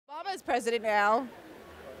Obama's president now.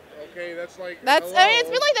 Okay, that's like. I mean, it's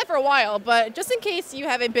been like that for a while, but just in case you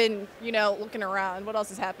haven't been, looking around, what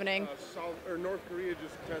else is happening? North Korea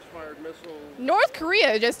just test-fired missiles. North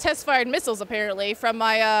Korea just test-fired missiles, apparently, from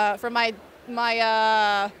my cohort.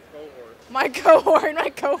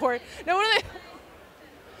 No, what are they?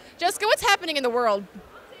 Jessica, what's happening in the world?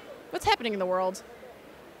 What's happening in the world?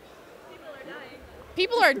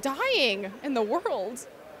 People are dying in the world.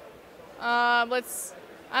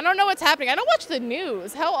 I don't know what's happening. I don't watch the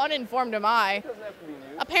news. How uninformed am I?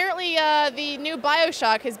 Apparently, the new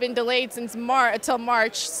BioShock has been delayed since until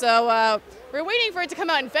March, so we're waiting for it to come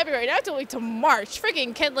out in February. Now it's only to March.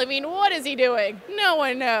 Freaking Ken Levine, what is he doing? No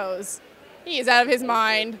one knows. He is out of his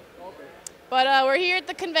mind. But we're here at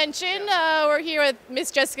the convention. We're here with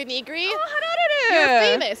Miss Jessica Nigri. Oh, how You're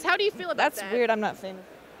famous. How do you feel about that? That's weird. I'm not famous.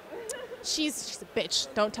 She's a bitch.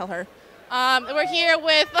 Don't tell her. We're here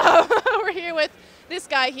with this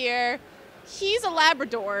guy here. He's a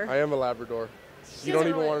Labrador. I am a Labrador. You don't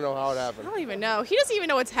even want to know how it happened. I don't even know. He doesn't even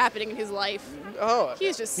know what's happening in his life. Oh,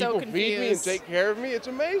 he's just so confused. People feed me and take care of me. It's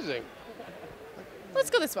amazing. Let's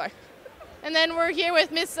go this way. And then we're here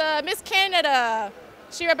with Miss Canada.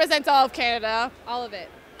 She represents all of Canada. All of it.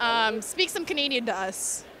 Speak some Canadian to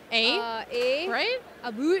us. A. Right?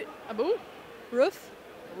 A boot. A boot? Roof.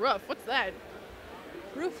 Roof. What's that?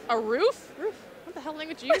 Roof. A roof? Roof. What the hell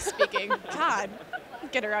language are you speaking? God.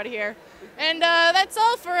 Get her out of here. And that's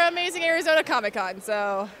all for Amazing Arizona Comic Con,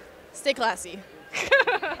 so stay classy.